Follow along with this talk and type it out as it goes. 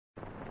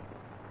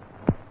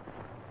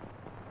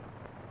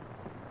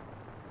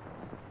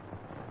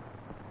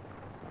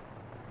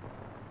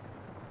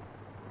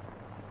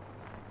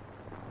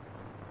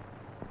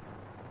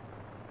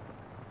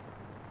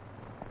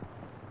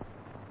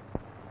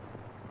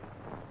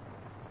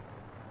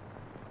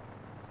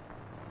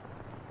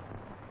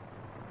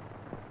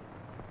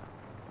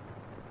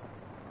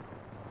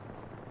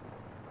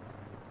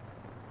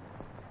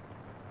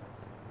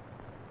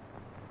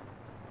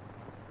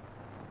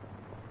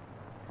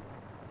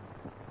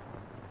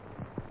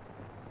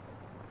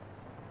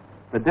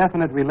The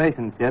definite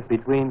relationship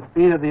between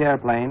speed of the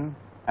airplane,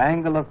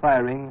 angle of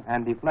firing,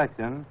 and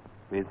deflection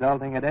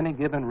resulting at any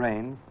given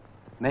range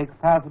makes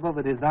possible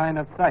the design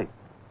of sights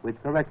which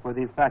correct for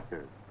these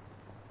factors.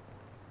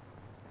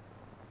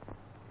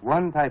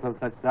 One type of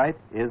such sight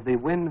is the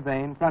wind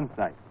vane front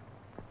sight.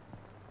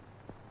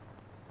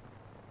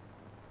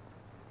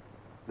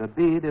 The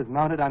bead is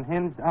mounted on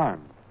hinged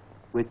arms,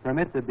 which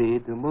permit the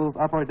bead to move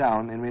up or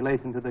down in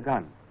relation to the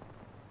gun.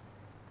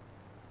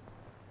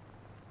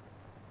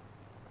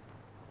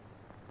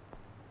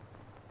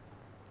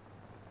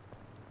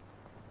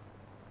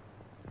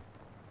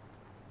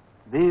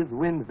 These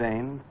wind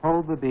vanes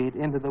hold the bead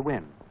into the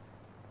wind.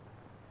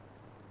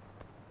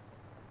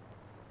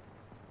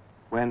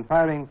 When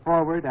firing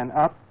forward and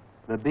up,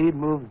 the bead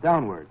moves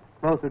downward,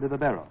 closer to the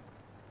barrel.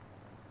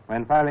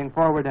 When firing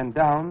forward and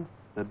down,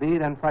 the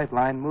bead and sight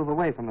line move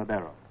away from the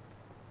barrel.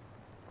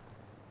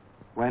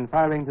 When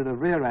firing to the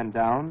rear and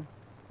down,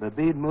 the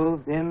bead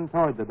moves in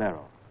toward the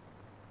barrel.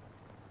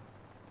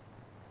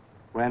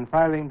 When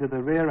firing to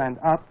the rear and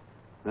up,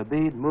 the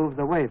bead moves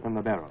away from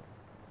the barrel.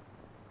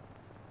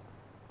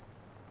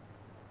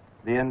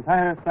 The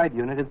entire sight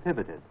unit is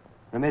pivoted,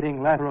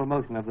 permitting lateral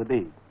motion of the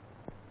bead.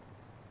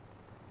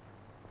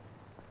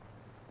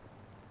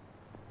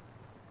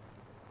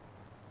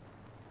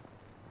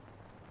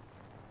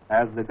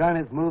 As the gun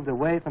is moved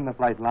away from the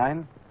flight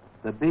line,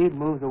 the bead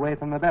moves away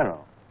from the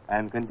barrel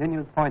and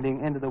continues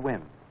pointing into the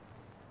wind.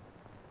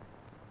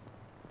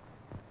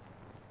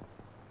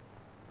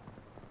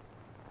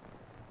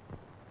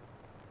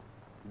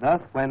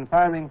 Thus, when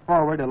firing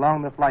forward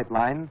along the flight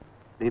line,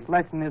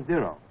 deflection is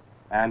zero,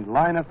 and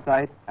line of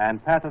sight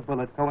and path of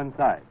bullet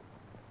coincide.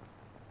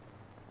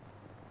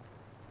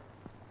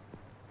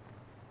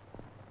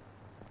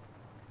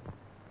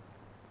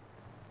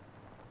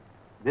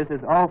 This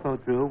is also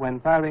true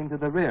when firing to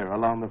the rear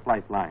along the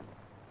flight line.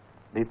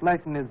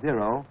 Deflection is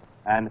zero,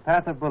 and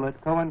path of bullet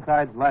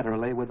coincides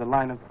laterally with the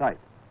line of sight.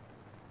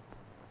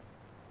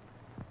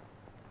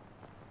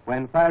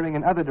 When firing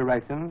in other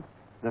directions,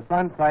 the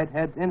front sight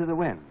heads into the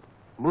wind,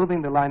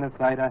 moving the line of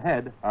sight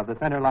ahead of the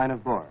center line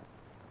of bore.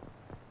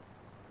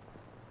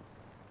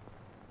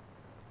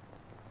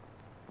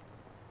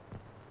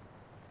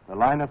 The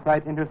line of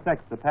sight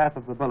intersects the path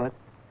of the bullet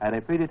at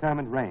a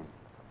predetermined range.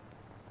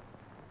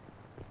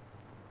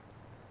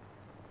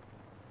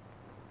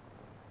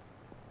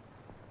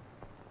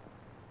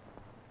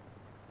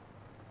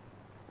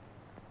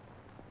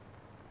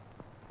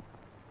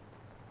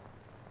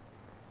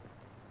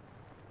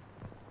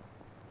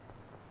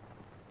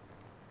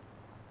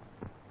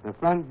 The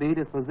front bead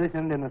is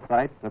positioned in the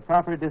sight the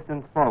proper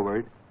distance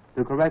forward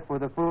to correct for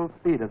the full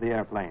speed of the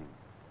airplane.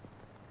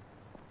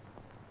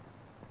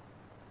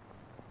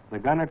 The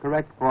gunner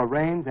corrects for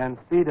range and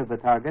speed of the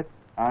target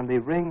on the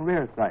ring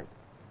rear sight,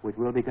 which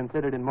will be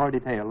considered in more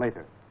detail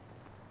later.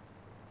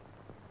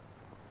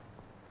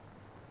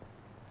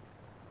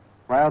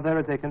 While there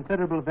is a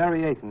considerable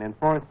variation in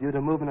force due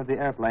to movement of the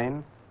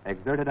airplane,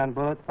 exerted on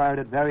bullets fired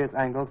at various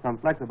angles from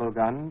flexible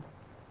guns,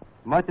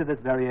 much of this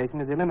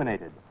variation is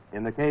eliminated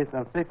in the case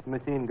of fixed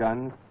machine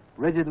guns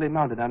rigidly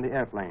mounted on the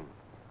airplane,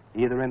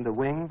 either in the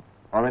wing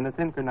or in a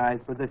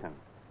synchronized position.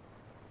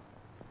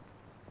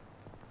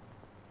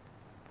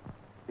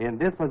 In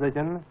this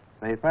position,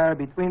 they fire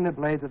between the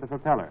blades of the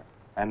propeller,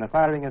 and the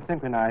firing is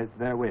synchronized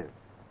therewith.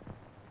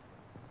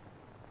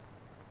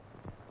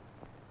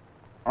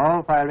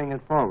 All firing is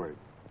forward.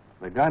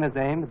 The gun is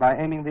aimed by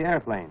aiming the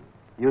airplane,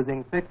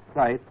 using fixed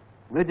sights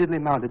rigidly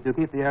mounted to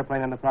keep the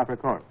airplane on the proper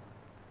course.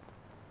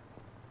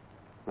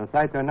 The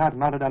sights are not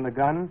mounted on the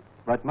gun,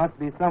 but must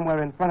be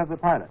somewhere in front of the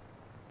pilot,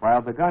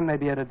 while the gun may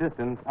be at a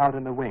distance out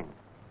in the wing.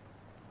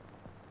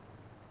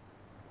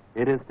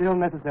 It is still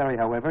necessary,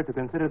 however, to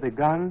consider the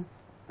gun,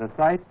 the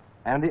sight,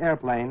 and the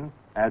airplane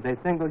as a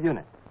single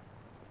unit.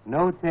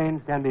 No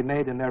change can be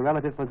made in their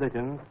relative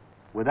positions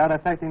without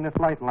affecting the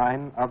flight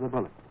line of the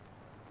bullet.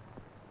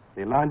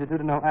 The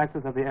longitudinal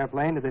axis of the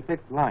airplane is a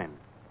fixed line,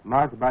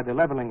 marked by the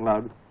leveling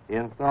lugs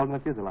installed in the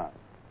fuselage.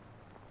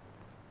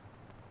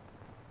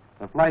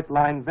 The flight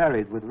line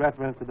varies with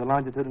reference to the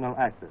longitudinal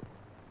axis.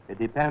 It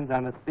depends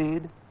on the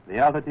speed, the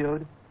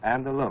altitude,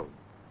 and the load.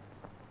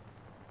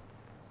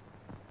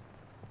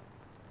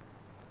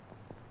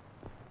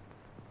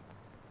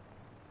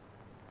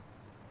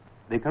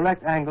 The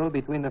correct angle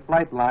between the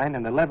flight line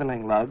and the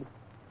leveling lugs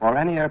for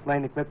any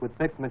airplane equipped with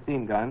fixed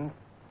machine guns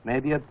may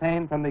be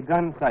obtained from the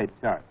gun sight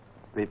chart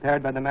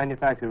prepared by the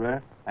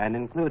manufacturer and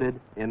included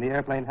in the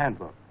airplane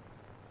handbook.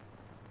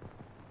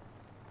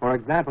 For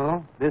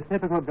example, this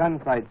typical gun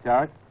sight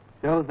chart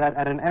shows that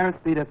at an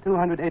airspeed of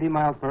 280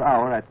 miles per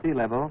hour at sea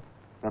level,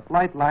 the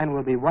flight line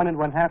will be 1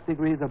 1/2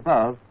 degrees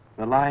above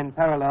the line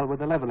parallel with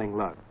the leveling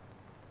lug.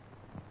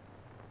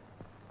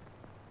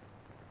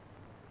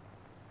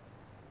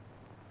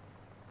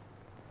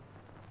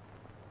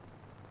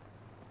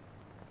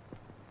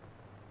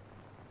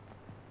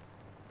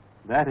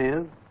 That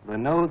is, the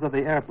nose of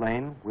the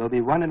airplane will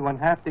be 1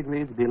 1/2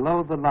 degrees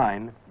below the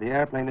line the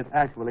airplane is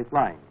actually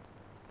flying.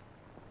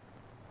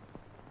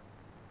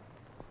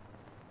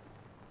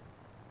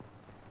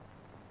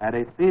 At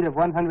a speed of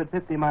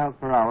 150 miles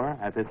per hour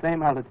at the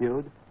same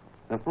altitude,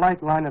 the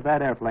flight line of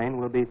that airplane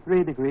will be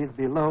 3 degrees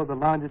below the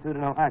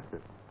longitudinal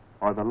axis,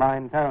 or the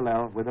line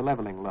parallel with the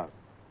leveling lug.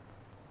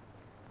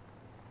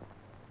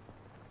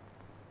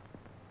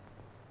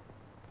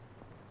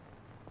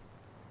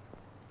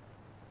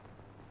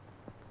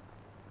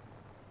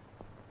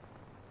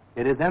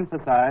 It is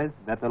emphasized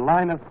that the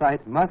line of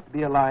sight must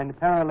be aligned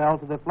parallel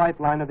to the flight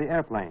line of the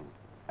airplane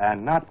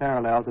and not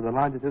parallel to the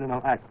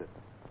longitudinal axis.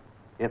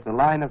 If the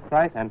line of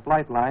sight and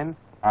flight line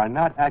are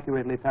not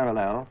accurately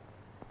parallel,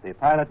 the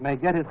pilot may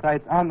get his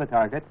sights on the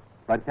target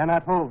but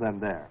cannot hold them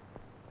there.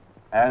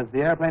 As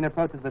the airplane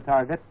approaches the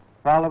target,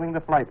 following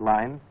the flight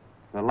line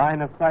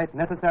of sight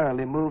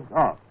necessarily moves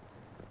off.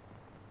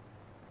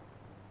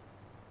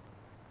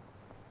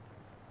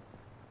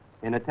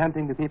 In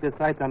attempting to keep his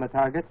sights on the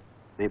target,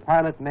 the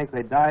pilot makes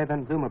a dive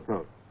and zoom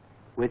approach,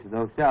 which,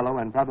 though shallow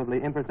and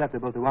probably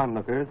imperceptible to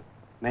onlookers,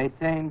 may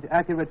change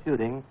accurate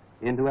shooting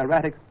into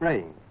erratic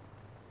spraying.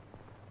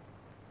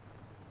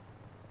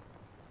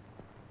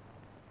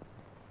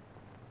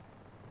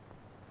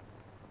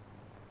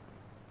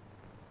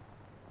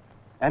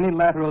 Any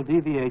lateral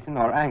deviation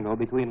or angle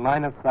between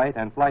line of sight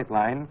and flight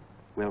line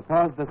will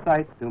cause the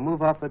sights to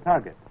move off the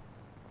target.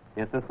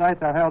 If the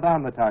sights are held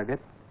on the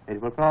target,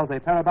 it will cause a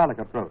parabolic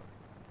approach,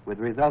 with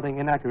resulting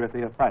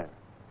inaccuracy of fire.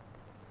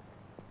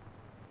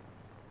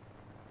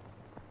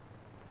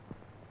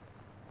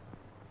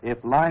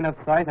 If line of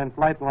sight and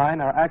flight line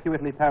are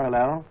accurately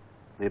parallel,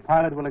 the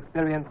pilot will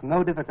experience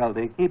no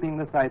difficulty keeping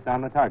the sights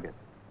on the target.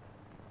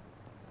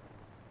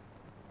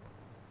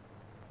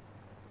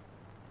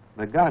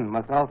 The gun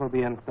must also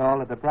be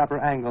installed at the proper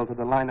angle to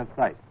the line of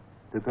sight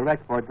to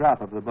correct for drop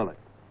of the bullet.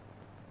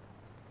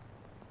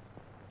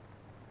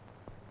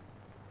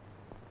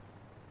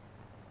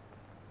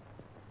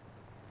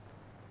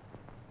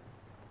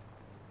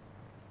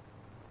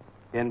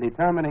 In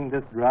determining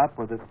this drop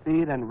for the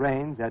speed and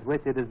range at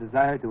which it is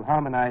desired to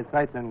harmonize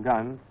sights and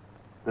guns,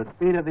 the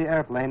speed of the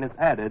airplane is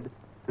added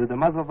to the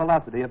muzzle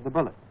velocity of the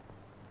bullet.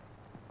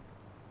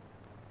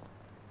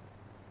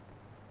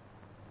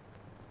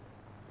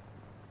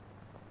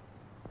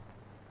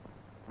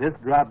 This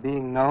drop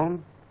being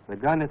known, the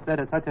gun is set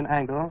at such an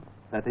angle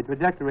that the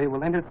trajectory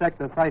will intersect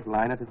the sight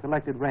line at the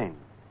selected range.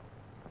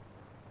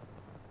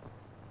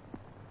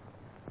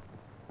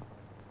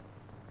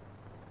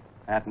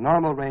 At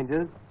normal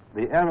ranges,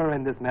 the error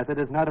in this method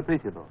is not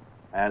appreciable,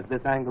 as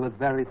this angle is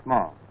very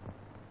small.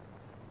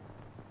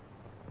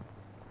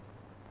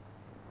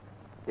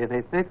 If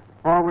a fixed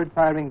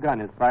forward-firing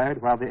gun is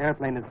fired while the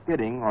airplane is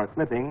skidding or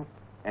slipping,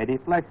 a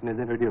deflection is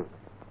introduced,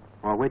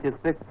 for which its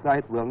fixed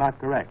sight will not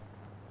correct.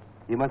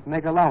 You must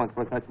make allowance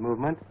for such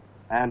movement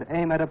and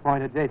aim at a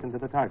point adjacent to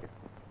the target.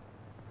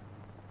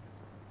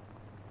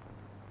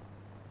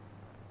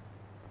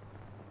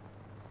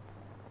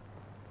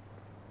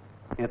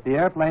 If the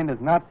airplane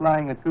is not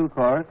flying a true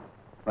course,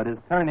 but is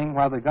turning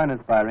while the gun is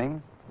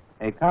firing,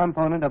 a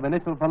component of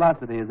initial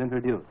velocity is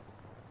introduced,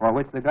 for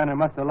which the gunner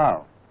must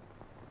allow.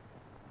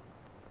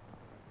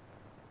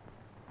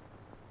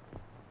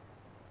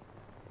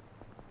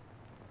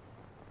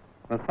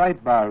 The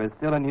sight bar is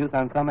still in use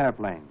on some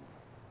airplanes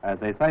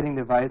as a sighting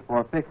device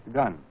for fixed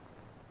guns.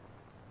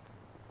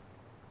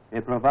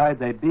 It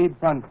provides a bead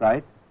front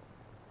sight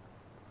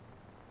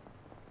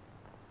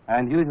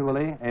and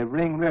usually a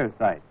ring rear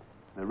sight,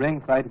 the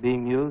ring sight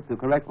being used to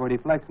correct for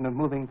deflection of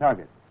moving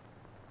targets.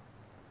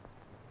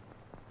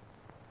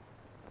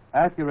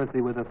 Accuracy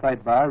with the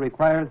sight bar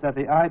requires that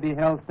the eye be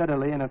held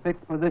steadily in a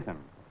fixed position,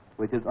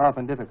 which is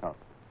often difficult.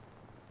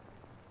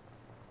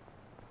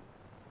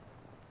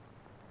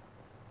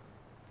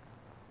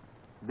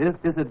 This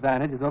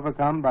disadvantage is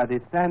overcome by the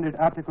standard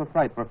optical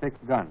sight for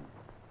fixed guns,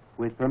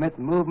 which permits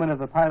movement of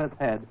the pilot's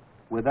head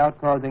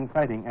without causing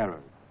sighting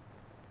errors.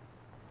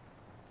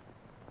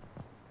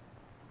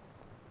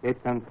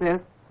 It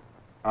consists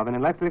of an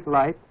electric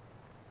light,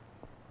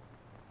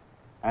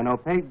 an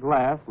opaque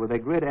glass with a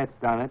grid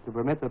etched on it to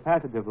permit the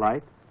passage of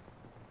light,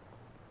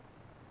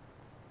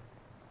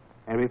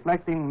 a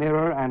reflecting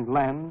mirror and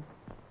lens,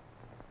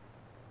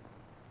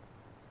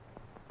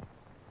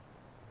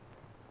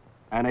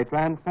 and a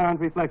transparent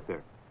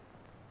reflector.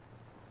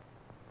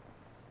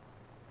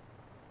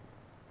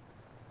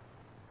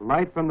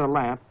 Light from the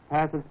lamp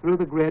passes through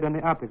the grid and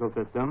the optical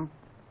system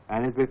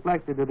and is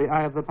reflected to the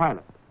eye of the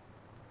pilot.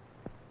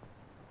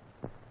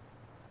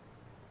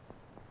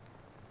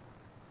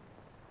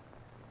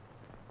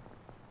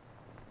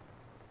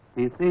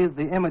 He sees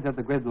the image of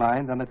the grid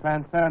lines on the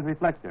transparent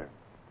reflector,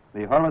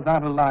 the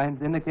horizontal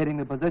lines indicating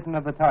the position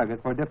of the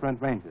target for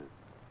different ranges.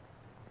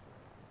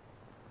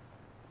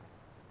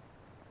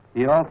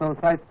 He also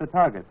sights the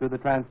target through the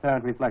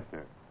transparent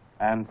reflector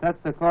and sets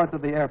the course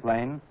of the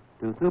airplane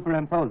to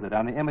superimpose it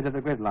on the image of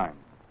the grid line.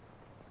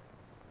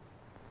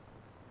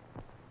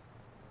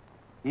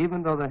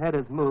 Even though the head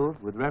is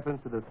moved with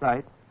reference to the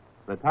sight,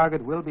 the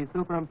target will be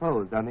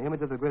superimposed on the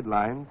image of the grid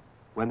lines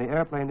when the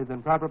airplane is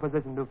in proper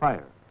position to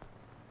fire.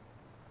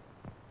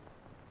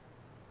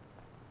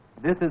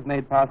 This is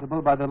made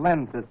possible by the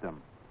lens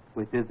system,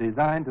 which is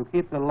designed to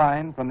keep the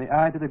line from the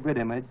eye to the grid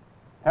image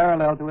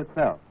parallel to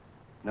itself,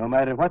 no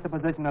matter what the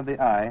position of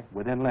the eye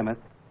within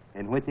limits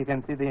in which he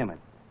can see the image.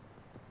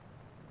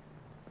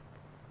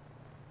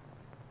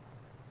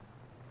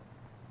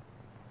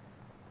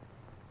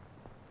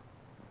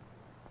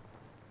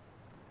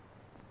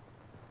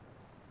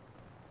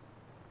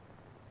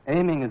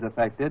 Aiming is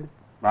effected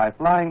by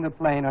flying the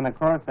plane on a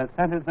course that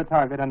centers the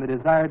target on the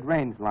desired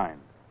range line,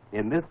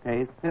 in this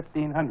case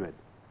 1500.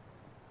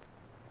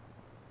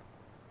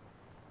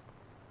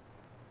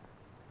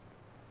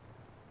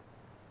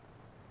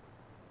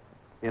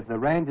 If the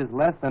range is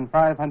less than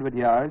 500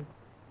 yards,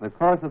 the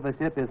course of the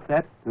ship is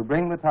set to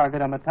bring the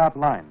target on the top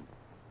line.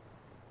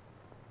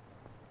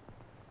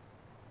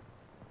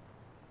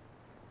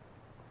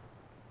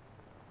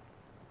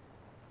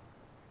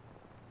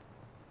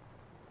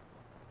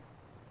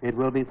 It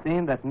will be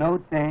seen that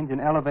no change in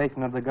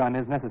elevation of the gun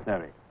is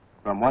necessary,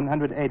 from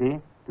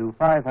 180 to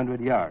 500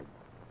 yards,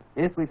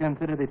 if we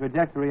consider the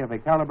trajectory of a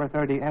caliber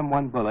 30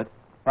 M1 bullet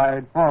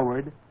fired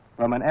forward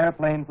from an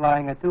airplane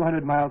flying at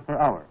 200 miles per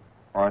hour,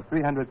 or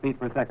 300 feet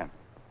per second.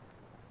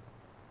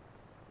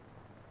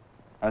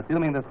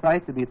 Assuming the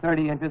sight to be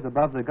 30 inches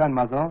above the gun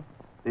muzzle,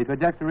 the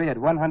trajectory at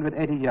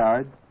 180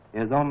 yards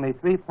is only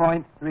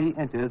 3.3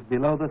 inches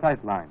below the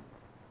sight line.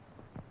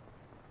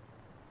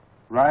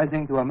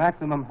 Rising to a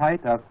maximum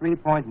height of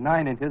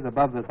 3.9 inches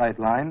above the sight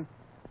line,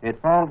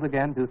 it falls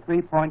again to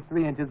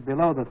 3.3 inches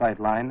below the sight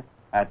line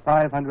at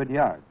 500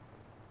 yards.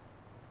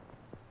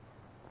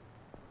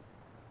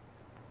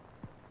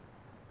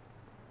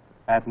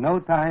 At no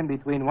time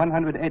between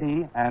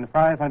 180 and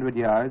 500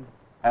 yards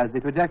has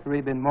the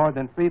trajectory been more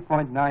than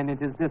 3.9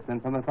 inches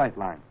distant from the sight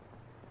line.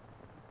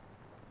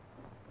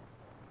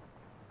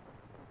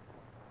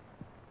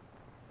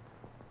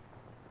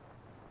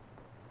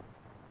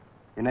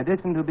 In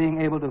addition to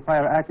being able to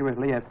fire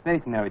accurately at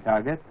stationary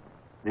targets,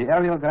 the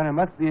aerial gunner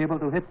must be able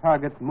to hit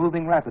targets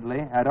moving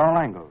rapidly at all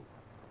angles.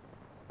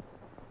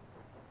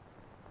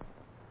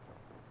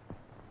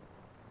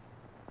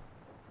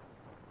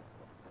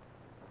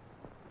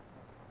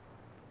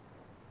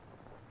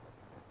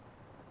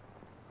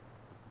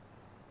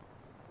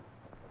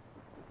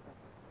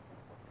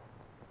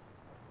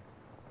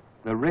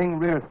 The ring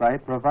rear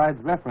sight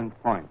provides reference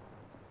points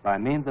by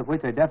means of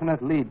which a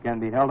definite lead can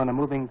be held on a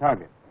moving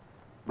target,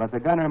 but the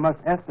gunner must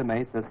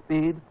estimate the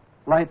speed,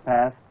 flight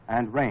path,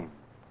 and range.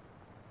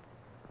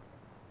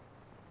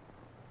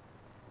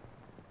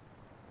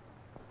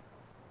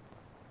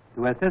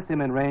 To assist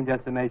him in range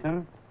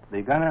estimation,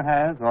 the gunner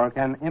has or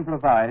can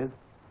improvise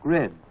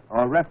grids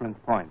or reference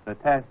points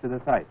attached to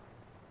the sight.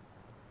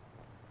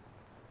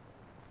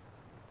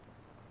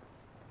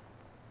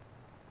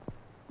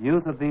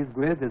 Use of these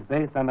grids is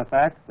based on the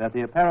fact that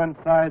the apparent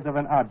size of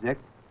an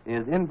object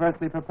is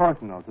inversely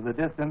proportional to the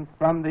distance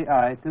from the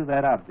eye to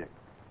that object.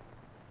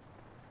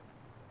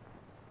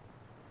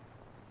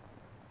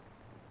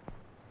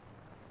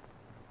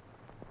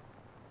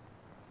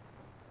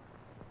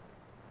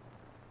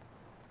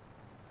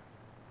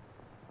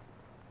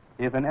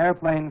 If an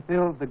airplane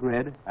fills the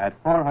grid at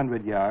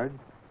 400 yards,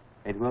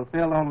 it will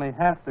fill only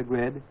half the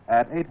grid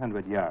at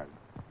 800 yards.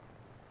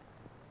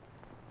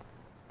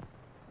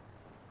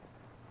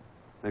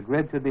 The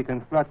grid should be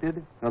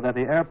constructed so that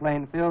the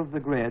airplane fills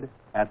the grid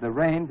at the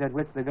range at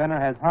which the gunner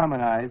has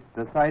harmonized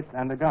the sights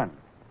and the gun.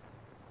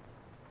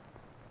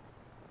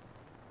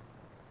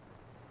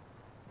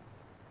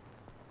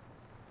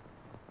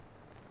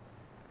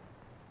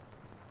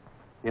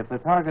 If the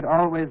target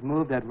always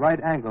moved at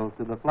right angles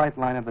to the flight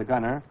line of the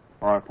gunner,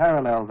 or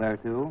parallel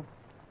thereto,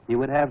 he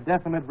would have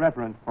definite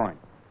reference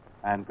points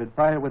and could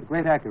fire with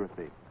great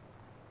accuracy.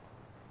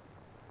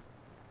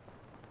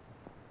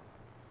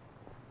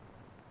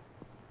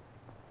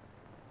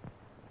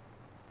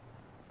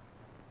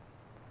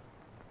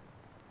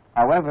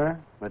 However,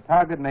 the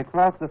target may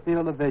cross the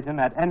field of vision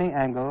at any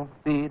angle,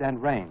 speed,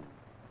 and range.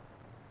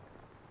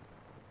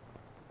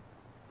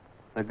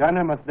 The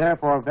gunner must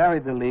therefore vary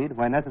the lead,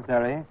 when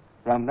necessary,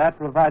 from that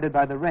provided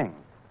by the ring.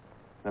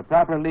 The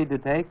proper lead to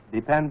take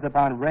depends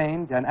upon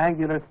range and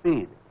angular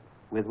speed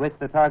with which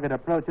the target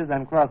approaches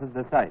and crosses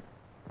the sight.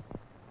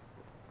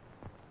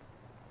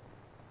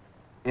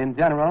 In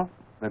general,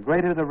 the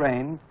greater the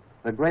range,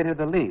 the greater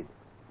the lead,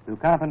 to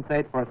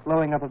compensate for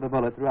slowing up of the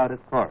bullet throughout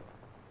its course.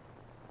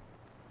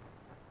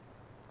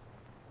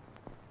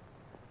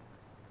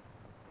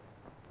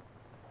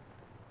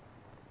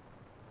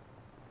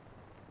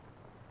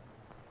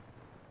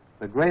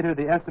 The greater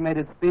the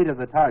estimated speed of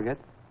the target,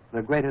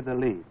 the greater the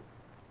lead.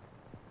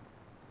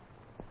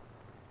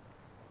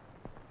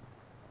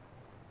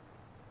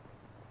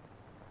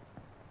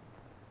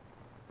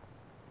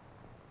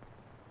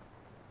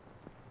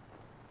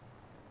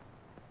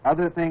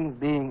 Other things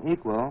being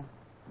equal,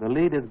 the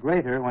lead is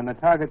greater when the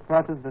target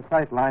crosses the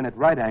sight line at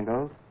right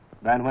angles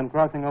than when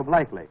crossing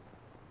obliquely.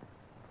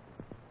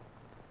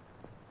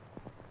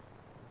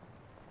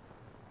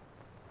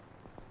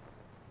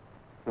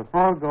 The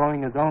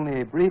foregoing is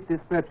only a brief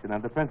description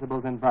of the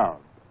principles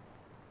involved.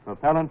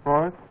 Propellant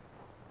force,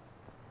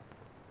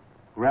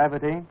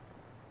 gravity,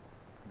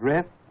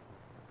 drift,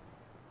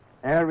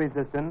 air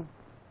resistance,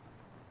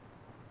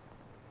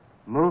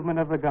 movement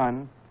of the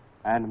gun,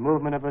 and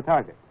movement of the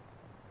target.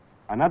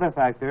 Another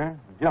factor,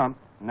 jump,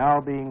 now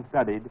being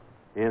studied,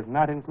 is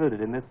not included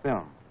in this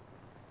film.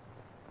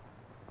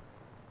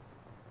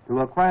 To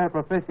acquire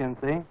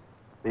proficiency,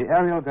 the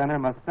aerial gunner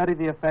must study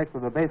the effects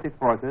of the basic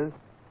forces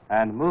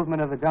and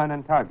movement of the gun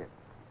and target.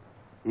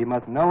 He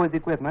must know his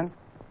equipment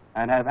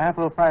and have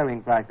ample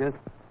firing practice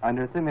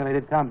under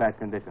simulated combat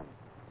conditions.